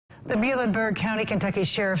The Muhlenberg County, Kentucky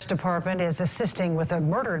Sheriff's Department is assisting with a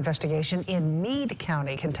murder investigation in Meade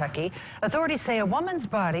County, Kentucky. Authorities say a woman's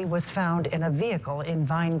body was found in a vehicle in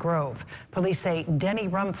Vine Grove. Police say Denny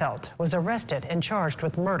Rumfelt was arrested and charged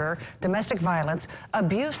with murder, domestic violence,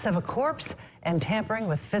 abuse of a corpse, and tampering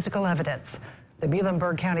with physical evidence. The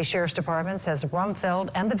Muhlenberg County Sheriff's Department says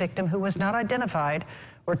Rumfelt and the victim, who was not identified,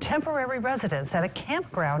 were temporary residents at a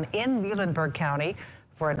campground in Muhlenberg County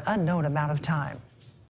for an unknown amount of time.